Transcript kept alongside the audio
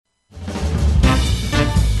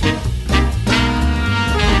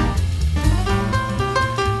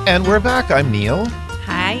And we're back. I'm Neal.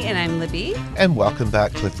 Hi, and I'm Libby. And welcome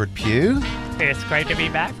back, Clifford Pugh. It's great to be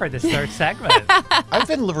back for this third segment. I've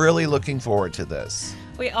been really looking forward to this.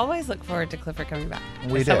 We always look forward to Clifford coming back.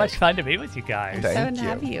 It's so much fun to be with you guys. Thank So to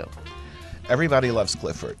have you. Everybody loves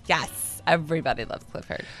Clifford. Yes, everybody loves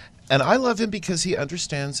Clifford. And I love him because he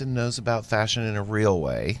understands and knows about fashion in a real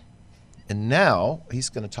way. And now he's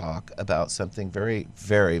going to talk about something very,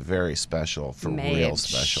 very, very special, for real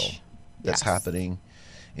special, that's happening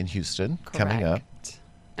in Houston, coming up.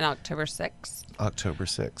 On October 6th. October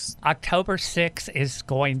 6th. October 6th is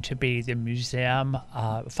going to be the Museum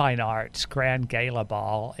of Fine Arts Grand Gala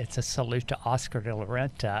Ball. It's a salute to Oscarde la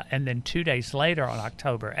Renta. And then 2 days later, on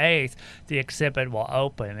October 8th, the exhibit will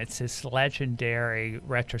open. It's this legendary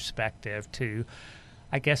retrospective to,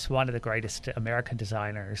 I guess, one of the greatest American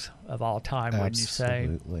designers of all time, wouldn't you say?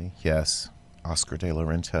 Absolutely. Yes. Oscarde la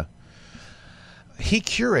Renta. He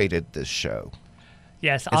curated this show.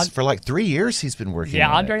 Yes. For like 3 years he's been working on it.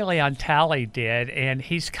 Yeah, Andre Leontali did, and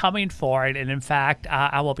he's coming for it. And in fact,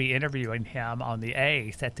 I will be interviewing him on the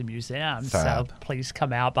 8th at the museum. Fab. So please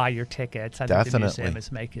come out, buy your tickets. I Definitely. think the museum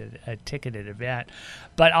is making it a ticketed event.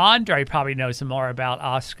 But Andre probably knows more about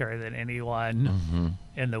Oscar than anyone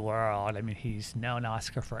in the world. I mean, he's known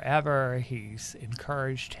Oscar forever. He's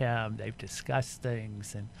encouraged him. They've discussed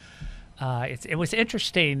things. And it was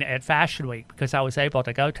interesting at Fashion Week because I was able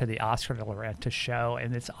to go to the Oscar de la Renta show,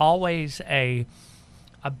 and it's always a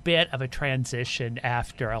bit of a transition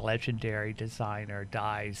after a legendary designer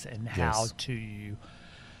dies and how to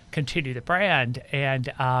continue the brand.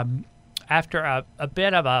 And after a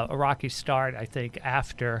bit of a rocky start, I think,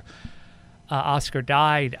 after Oscar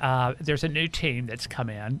died, there's a new team that's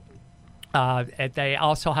come in. They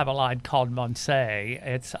also have a line called Monse.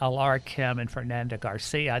 It's Laura Kim and Fernanda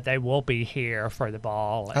Garcia. They will be here for the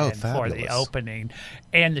ball and for the opening.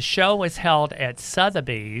 And the show was held at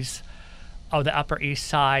Sotheby's on the Upper East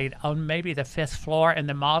Side on maybe the 5th floor, and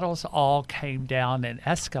the models all came down an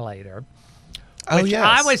escalator.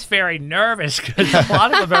 I was very nervous because a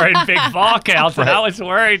lot of them are in big ball counts, and I was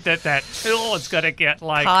worried that tool is going to get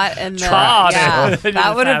caught in the trod.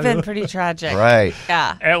 That would have been pretty tragic. Right.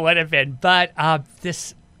 Yeah. It would have been. But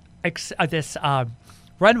this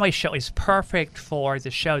runway show is perfect for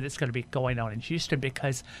the show that's going to be going on in Houston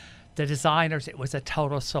because the designers, it was a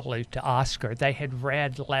total salute to Oscar. They had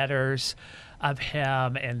read letters of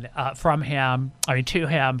him and to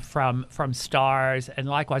him from stars, and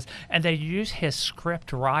likewise, and they use his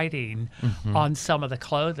script writing on some of the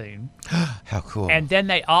clothing. How cool! And then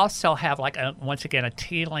they also have once again a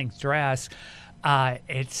tea-length dress.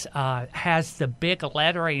 It's has the big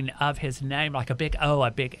lettering of his name, like a big O,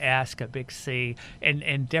 a big S, a big C,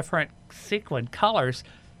 in different sequin colors.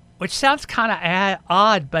 Which sounds kind of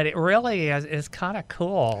odd, but it really is kind of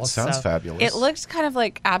cool. It sounds fabulous. It looks kind of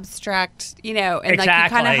like abstract, and like you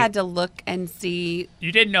kind of had to look and see.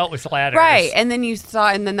 You didn't know it was letters. Right, and then you saw,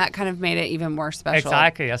 and then that kind of made it even more special.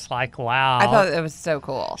 Exactly. It's like, wow. I thought it was so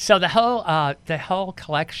cool. So the whole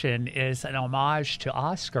collection is an homage to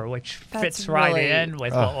Oscar, which fits right in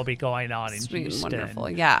with what will be going on in Houston. And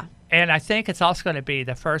wonderful, yeah. And I think it's also going to be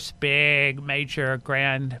the first big major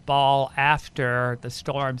grand ball after the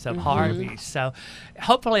storms of Harvey. So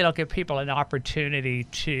hopefully it'll give people an opportunity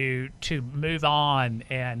to move on.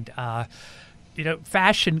 And,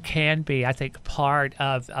 fashion can be, I think, part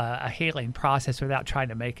of a healing process without trying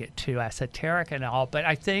to make it too esoteric and all. But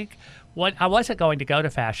I think I wasn't going to go to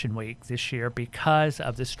Fashion Week this year because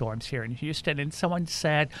of the storms here in Houston. And someone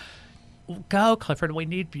said, go, Clifford. We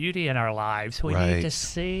need beauty in our lives. We need to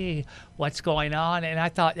see what's going on. And I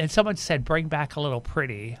thought, and someone said, bring back a little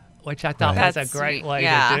pretty, which I thought was a great way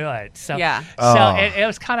to do it. So, it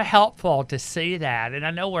was kind of helpful to see that. And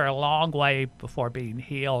I know we're a long way before being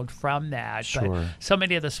healed from that. Sure. But so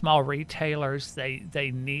many of the small retailers,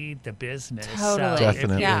 they need the business. Totally. So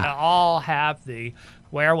Definitely. if you all have the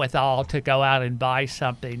wherewithal to go out and buy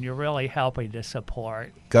something, you're really helping to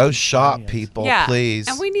support. Go shop, people, please.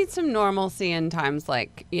 And we need some normalcy in times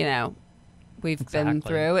like, we've been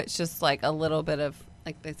through. It's just like a little bit of,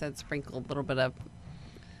 like they said, sprinkle a little bit of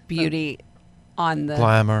beauty on the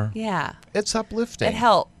glamour. Yeah. It's uplifting. It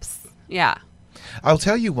helps. Yeah. I'll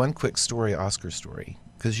tell you one quick story, Oscar story,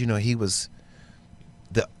 because, he was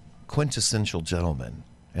the quintessential gentleman.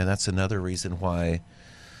 And that's another reason why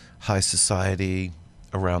high society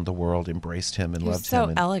around the world embraced him and loved him.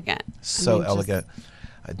 So elegant. So elegant.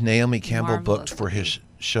 Naomi Campbell booked for looking. his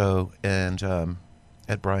show and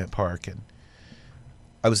at Bryant Park, and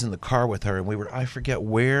I was in the car with her, and I forget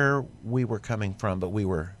where we were coming from, but we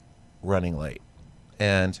were running late.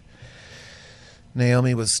 And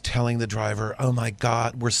Naomi was telling the driver, oh my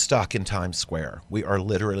God, we're stuck in Times Square. We are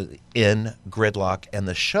literally in gridlock, and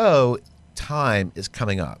the show time is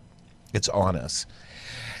coming up. It's on us.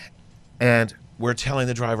 And we're telling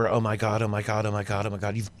the driver, oh my God, oh my God, oh my God, oh my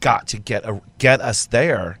God, you've got to get us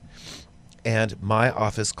there. And my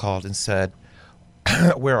office called and said,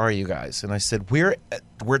 where are you guys? And I said, we're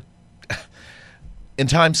in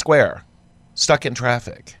Times Square, stuck in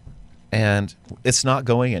traffic, and it's not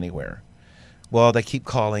going anywhere. Well, they keep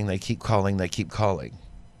calling, they keep calling, they keep calling.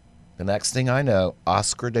 The next thing I know,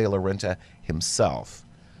 Oscarde la Renta himself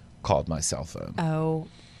called my cell phone. Oh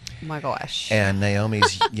my gosh. And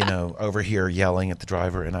Naomi's, over here yelling at the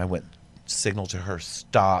driver, and I went signal to her,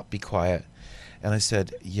 stop, be quiet. And I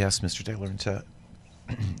said, yes, Mr. De La Renta.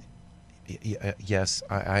 Yes,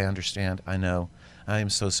 I understand. I know. I am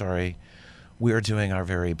so sorry. We are doing our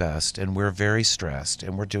very best, and we're very stressed,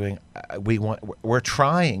 and we're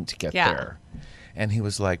trying to get there. And he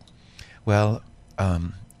was like, well,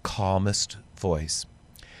 calmest voice.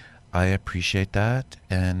 I appreciate that,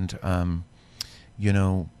 and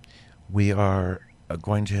we are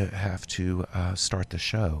going to have to start the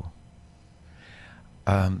show.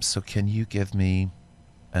 So can you give me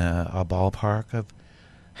a ballpark of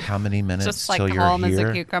how many minutes just like till you're calm here? As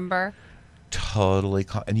a cucumber. Totally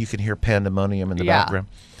calm. And you can hear pandemonium in the background.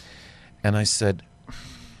 And I said,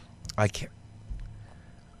 I can't.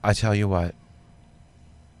 I tell you what,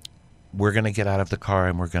 we're going to get out of the car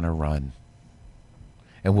and we're going to run.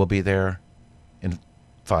 And we'll be there in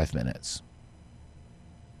 5 minutes.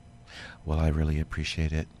 Well, I really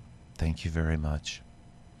appreciate it. Thank you very much.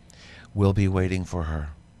 We'll be waiting for her.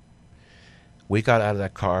 We got out of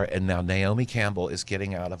that car, and now Naomi Campbell is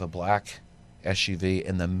getting out of a black SUV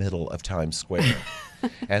in the middle of Times Square.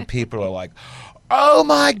 And people are like, oh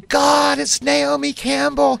my God, it's Naomi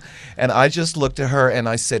Campbell. And I just looked at her and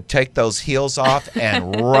I said, take those heels off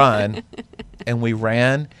and run. And we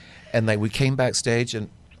ran, and we came backstage, and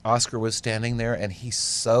Oscar was standing there, and he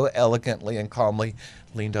so elegantly and calmly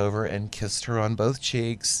leaned over and kissed her on both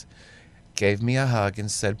cheeks, gave me a hug, and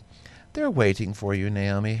said, they're waiting for you,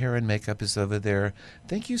 Naomi. Hair and makeup is over there.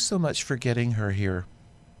 Thank you so much for getting her here.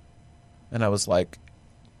 And I was like,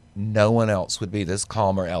 no one else would be this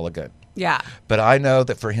calm or elegant. Yeah. But I know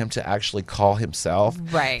that for him to actually call himself,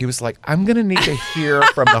 right. He was like, I'm going to need to hear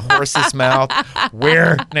from the horse's mouth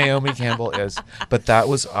where Naomi Campbell is. But that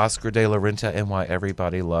was Oscar de la Renta, and why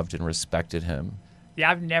everybody loved and respected him. Yeah,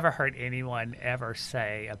 I've never heard anyone ever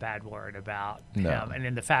say a bad word about him. And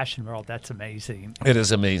in the fashion world, that's amazing. It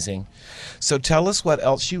is amazing. So tell us what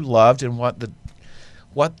else you loved, and what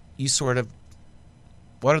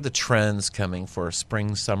are the trends coming for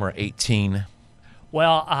spring, summer 18?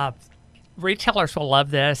 Well, retailers will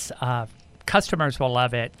love this. Customers will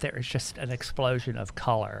love it. There is just an explosion of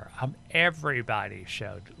color. Everybody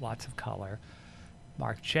showed lots of color.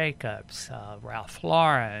 Marc Jacobs, Ralph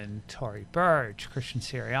Lauren, Tory Burch, Christian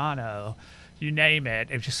Siriano, you name it.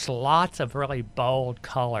 It's just lots of really bold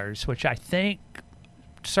colors, which I think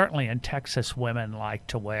certainly in Texas women like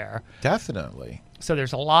to wear. Definitely. So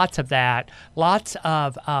there's lots of that. Lots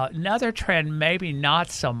of another trend, maybe not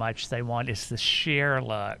so much they want, is the sheer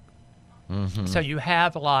look. Mm-hmm. So you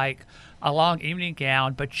have like a long evening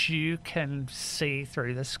gown, but you can see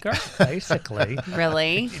through the skirt, basically.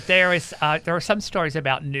 Really? There were some stories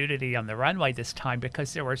about nudity on the runway this time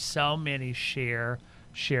because there were so many sheer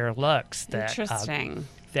looks that interesting.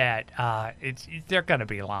 They're going to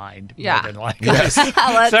be lined. Yeah. More than likely. Yes.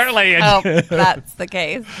 Certainly. Oh, that's the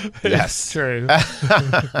case. Yes. True.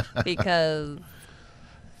 Because.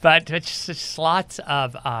 But it's just lots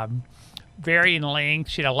of varying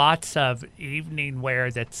lengths, lots of evening wear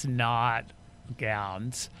that's not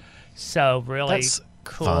gowns. So really that's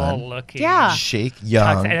cool fun. Looking. Yeah. Chic,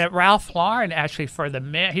 young. And at Ralph Lauren, actually, for the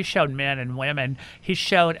men, he showed men and women. He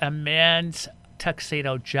showed a men's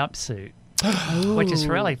tuxedo jumpsuit, which is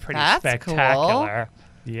really pretty spectacular. Cool.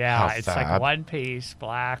 Yeah, How it's fab. like one piece,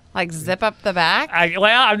 black. Like zip up the back?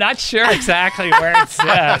 I'm not sure exactly where it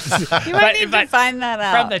sits. You might need to find that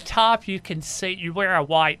out. From the top, you can see, you wear a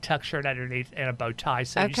white tuck shirt underneath and a bow tie,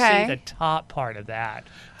 so you see the top part of that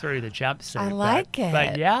through the jumpsuit. I like it.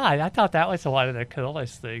 But yeah, I thought that was one of the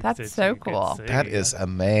coolest things. That's so cool. That is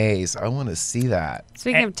amazing. I want to see that.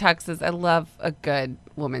 Speaking of tuxes, I love a good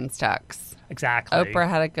woman's tux. Exactly. Oprah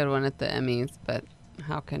had a good one at the Emmys, but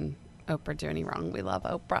how can Oprah do any wrong? We love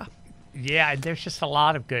Oprah. Yeah, there's just a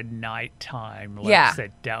lot of good nighttime looks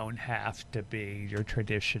that don't have to be your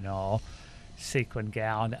traditional sequin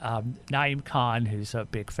gown. Naeem Khan, who's a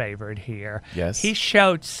big favorite here, he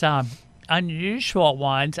showed some unusual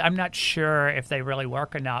ones. I'm not sure if they really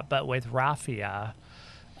work or not, but with raffia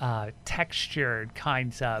textured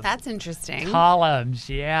kinds of That's interesting. columns,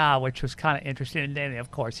 which was kind of interesting. And then,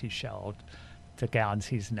 of course, he showed the gowns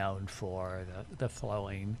he's known for, the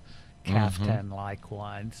flowing caftan-like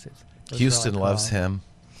ones. It was Houston really cool. loves him.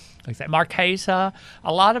 Exactly. Marquesa,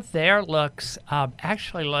 a lot of their looks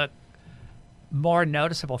actually look more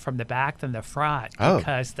noticeable from the back than the front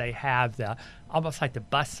because they have the almost like the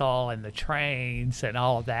bustle and the trains and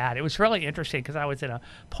all of that. It was really interesting because I was at a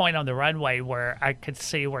point on the runway where I could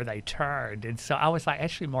see where they turned, and so I was like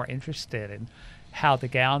actually more interested in how the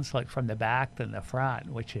gowns look from the back than the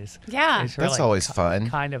front, which is that's really always fun,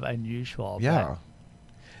 kind of unusual. Yeah,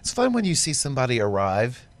 it's fun when you see somebody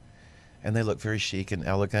arrive and they look very chic and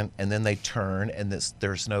elegant, and then they turn and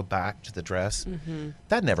there's no back to the dress.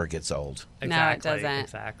 That never gets old. Exactly, no, it doesn't.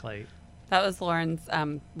 Exactly. That was Lauren's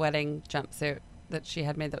wedding jumpsuit that she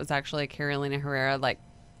had made that was actually a Carolina Herrera, like,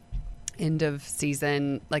 end of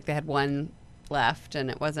season. Like, they had one left,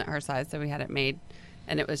 and it wasn't her size, so we had it made.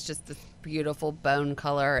 And it was just this beautiful bone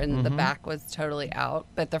color, and the back was totally out.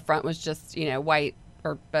 But the front was just, white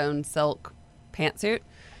or bone silk pantsuit.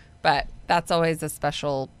 But that's always a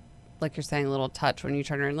special, like you're saying, little touch when you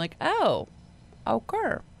turn around, like, oh,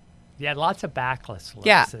 okay. Yeah, lots of backless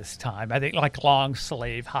looks this time. I think like long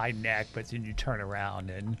sleeve, high neck, but then you turn around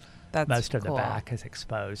and most of the back is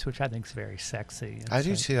exposed, which I think is very sexy. I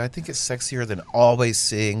do too. I think it's sexier than always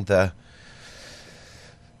seeing the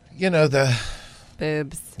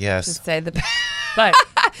boobs. Yes. Just say the But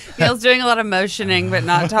Neal's doing a lot of motioning, but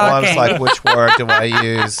not well, I talking. was like, which word do I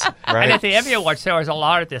use? Right. And at the Emmy Awards, there was a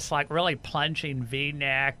lot of this like really plunging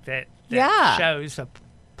V-neck that shows a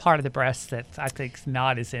part of the breast that I think is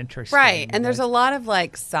not as interesting. Right, and there's a lot of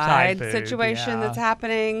like side boob, situation that's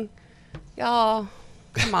happening. Y'all,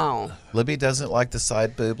 come on. Libby doesn't like the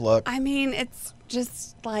side boob look. I mean, it's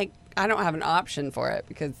just like I don't have an option for it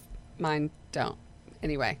because mine don't.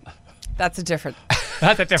 Anyway, that's a different.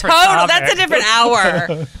 That's a different. Total. Topic. That's a different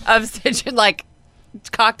hour of like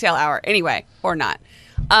cocktail hour. Anyway, or not.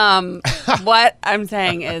 What I'm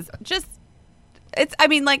saying is just it's. I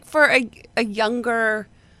mean, like for a younger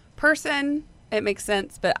person, it makes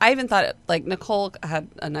sense. But I even thought like Nicole had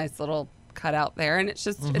a nice little cutout there, and it's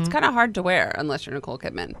just it's kind of hard to wear unless you're Nicole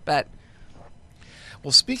Kidman. But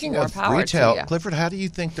well, speaking of retail, Clifford, how do you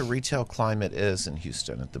think the retail climate is in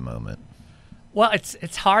Houston at the moment? Well,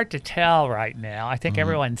 it's hard to tell right now. I think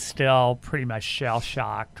everyone's still pretty much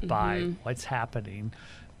shell-shocked by what's happening,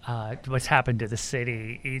 what's happened to the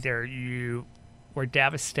city. Either you were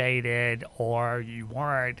devastated or you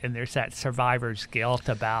weren't, and there's that survivor's guilt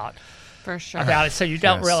about it. So you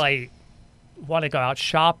don't really want to go out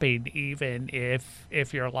shopping, even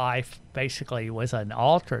if your life basically was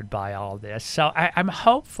unaltered by all this. So I'm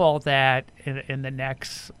hopeful that in the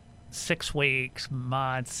next 6 weeks,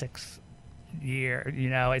 months, 6 year,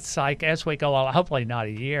 it's like as we go on, hopefully not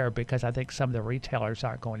a year, because I think some of the retailers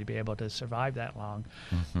aren't going to be able to survive that long.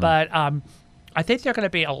 But I think there are going to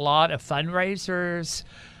be a lot of fundraisers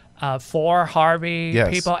for Harvey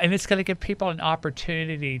people, and it's going to give people an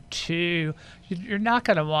opportunity to. You're not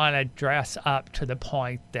going to want to dress up to the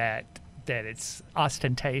point that it's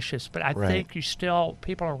ostentatious, but I think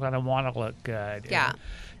people are going to want to look good. Yeah.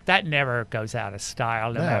 That never goes out of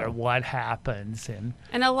style, no matter what happens. And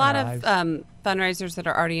a lot of fundraisers that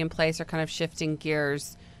are already in place are kind of shifting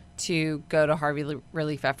gears to go to Harvey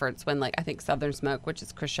relief efforts when, like, I think Southern Smoke, which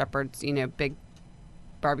is Chris Shepard's, big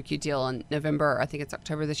barbecue deal in November, I think it's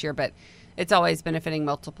October this year, but it's always benefiting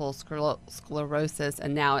multiple sclerosis,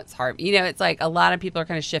 and now it's Harvey. It's like a lot of people are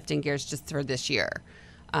kind of shifting gears just for this year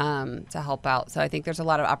to help out. So I think there's a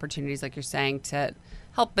lot of opportunities, like you're saying, to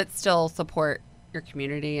help but still support your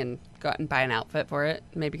community and go out and buy an outfit for it.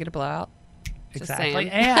 Maybe get a blowout.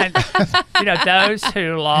 Exactly. And, those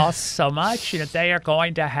who lost so much, they are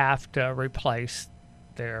going to have to replace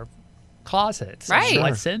their closets. Right. And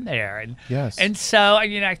what's in there. And, yes. And so,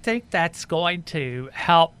 I think that's going to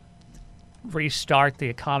help restart the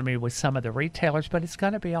economy with some of the retailers, but it's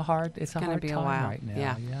going to be a hard time right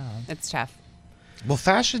now. Yeah. It's tough. Well,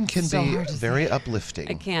 fashion can So be hard to very say. uplifting.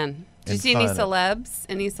 It can. Did you see any celebs?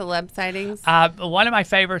 Any celeb sightings? One of my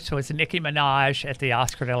favorites was Nicki Minaj at the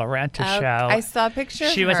Oscar de la Renta show. I saw a picture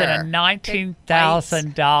of She her. was in a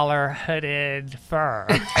 $19,000 hooded fur,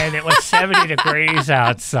 and it was 70 degrees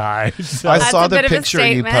outside. So. I saw the picture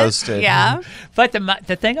you posted. Yeah. But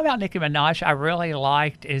the thing about Nicki Minaj I really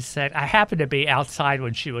liked is that I happened to be outside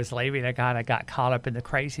when she was leaving. I kind of got caught up in the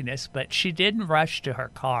craziness, but she didn't rush to her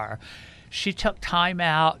car. she took time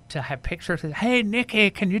out to have pictures with, hey, Nikki,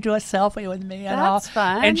 can you do a selfie with me? And That's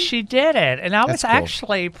fun. And she did it. And I was cool.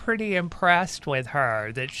 actually pretty impressed with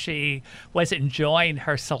her that she was enjoying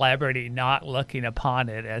her celebrity, not looking upon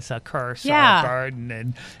it as a curse or a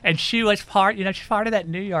burden. And she was she's part of that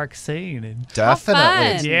New York scene. And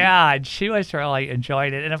Definitely. yeah, and she was really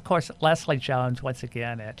enjoying it. And of course, Leslie Jones, once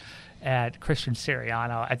again, at Christian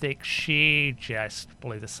Siriano, I think she just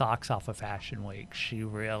blew the socks off of Fashion Week. She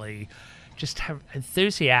really just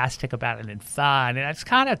enthusiastic about it and fun. And it's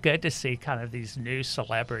kind of good to see kind of these new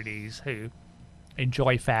celebrities who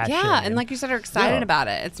enjoy fashion. Yeah, and like you said, are excited about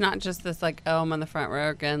it. It's not just this like, oh, I'm on the front row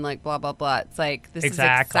again, like blah, blah, blah. It's like, this is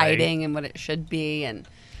exciting and what it should be. And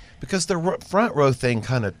because the front row thing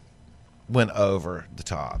kind of went over the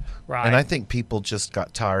top. Right. And I think people just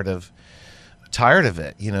got tired of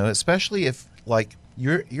it, especially if like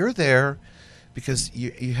you're there because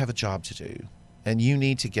you have a job to do and you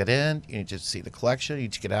need to get in, you need to see the collection, you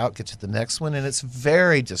need to get out, get to the next one. And it's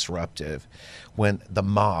very disruptive when the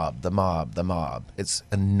mob, it's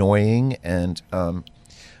annoying. And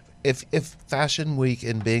if Fashion Week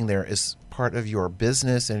and being there is part of your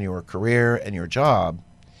business and your career and your job,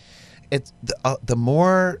 it's the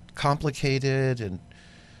more complicated and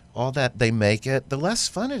all that they make it, the less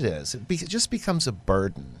fun it is. It just becomes a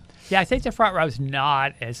burden. Yeah, I think the front row is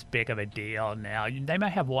not as big of a deal now. They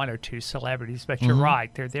might have one or two celebrities, but you're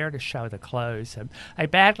right. They're there to show the clothes. And I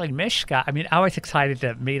badly miss Scott. I mean, I was excited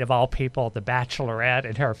to meet, of all people, the Bachelorette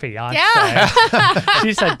and her fiance. Yeah.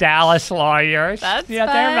 She's a Dallas lawyer. That's they're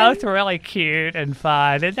fun. both really cute and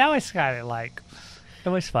fun. And that was kind of like, it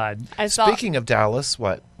was fun. Speaking of Dallas,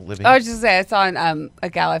 what, Libby? I was just saying, I saw a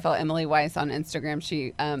gal I follow, Emily Weiss, on Instagram.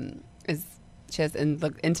 She has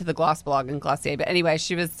into the Gloss blog and Glossier. But anyway,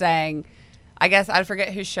 she was saying, I guess I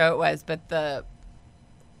forget whose show it was, but there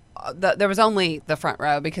was only the front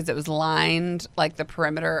row because it was lined like the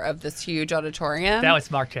perimeter of this huge auditorium. That was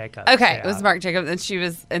Marc Jacobs. Okay, yeah. It was Marc Jacobs, and she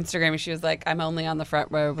was Instagramming. She was like, "I'm only on the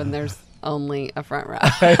front row when there's only a front row."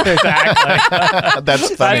 Exactly.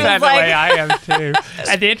 That's funny. That's the way I am too.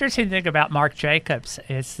 And the interesting thing about Marc Jacobs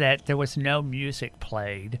is that there was no music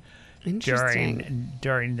played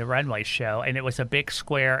during the runway show, and it was a big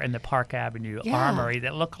square in the Park Avenue Armory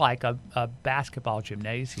that looked like a basketball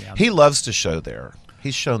gymnasium. He loves to show there.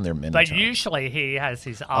 He's shown there many times. But usually he has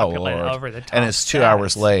these opulent, over-the-top and it's 2 sets.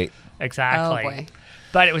 hours late. Exactly. Oh, boy.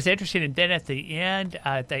 But it was interesting. And then at the end,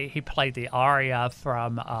 he played the aria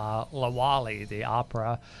from La Wally, the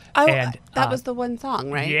opera. Oh, and that was the one song,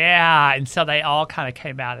 right? Yeah. And so they all kind of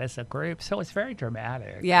came out as a group. So it was very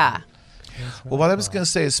dramatic. Yeah. Well, what I was going to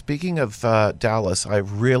say is, speaking of Dallas, I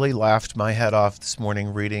really laughed my head off this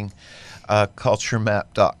morning reading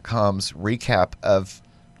CultureMap.com's recap of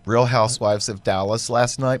Real Housewives of Dallas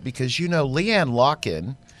last night, because Leanne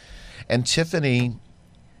Locken and Tiffany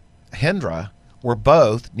Hendra were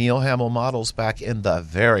both Neil Hamill models back in the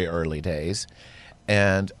very early days.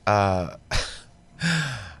 And Leanne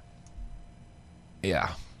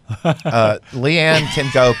can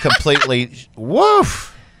go completely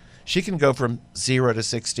woof. She can go from 0 to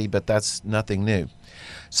 60, but that's nothing new.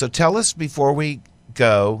 So tell us, before we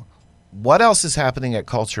go, what else is happening at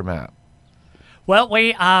Culture Map? Well,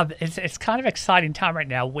 it's kind of exciting time right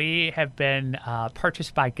now. We have been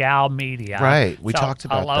purchased by Gal Media. Right, we talked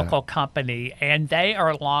about a local company, and we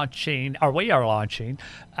are launching a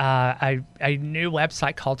new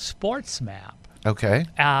website called Sports Map. Okay.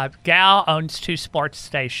 Gal owns 2 sports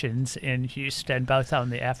stations in Houston, both on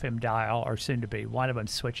the FM dial, or soon to be. One of them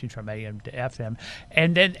switching from AM to FM,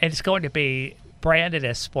 and then it's going to be branded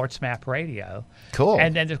as Sports Map Radio. Cool.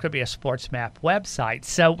 And then there's going to be a Sports Map website.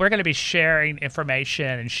 So we're going to be sharing information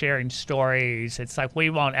and sharing stories. It's like we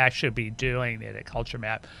won't actually be doing it at Culture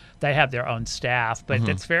Map. They have their own staff, but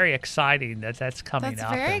it's very exciting that's coming That's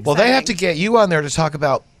up. very exciting. Well, they have to get you on there to talk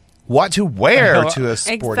about what to wear to a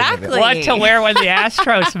sporting Exactly. event. What to wear when the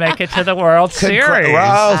Astros make it to the World Series.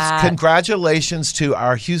 Congratulations to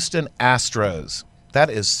our Houston Astros. That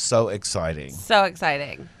is so exciting. So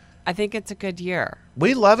exciting. I think it's a good year.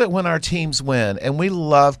 We love it when our teams win, and we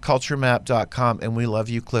love CultureMap.com, and we love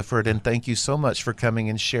you, Clifford, and thank you so much for coming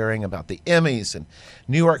and sharing about the Emmys and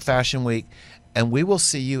New York Fashion Week, and we will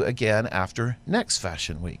see you again after next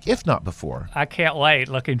Fashion Week, if not before. I can't wait.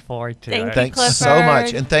 Looking forward to it. Thanks so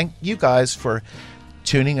much, and thank you guys for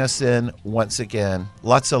tuning us in once again.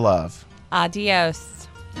 Lots of love. Adios.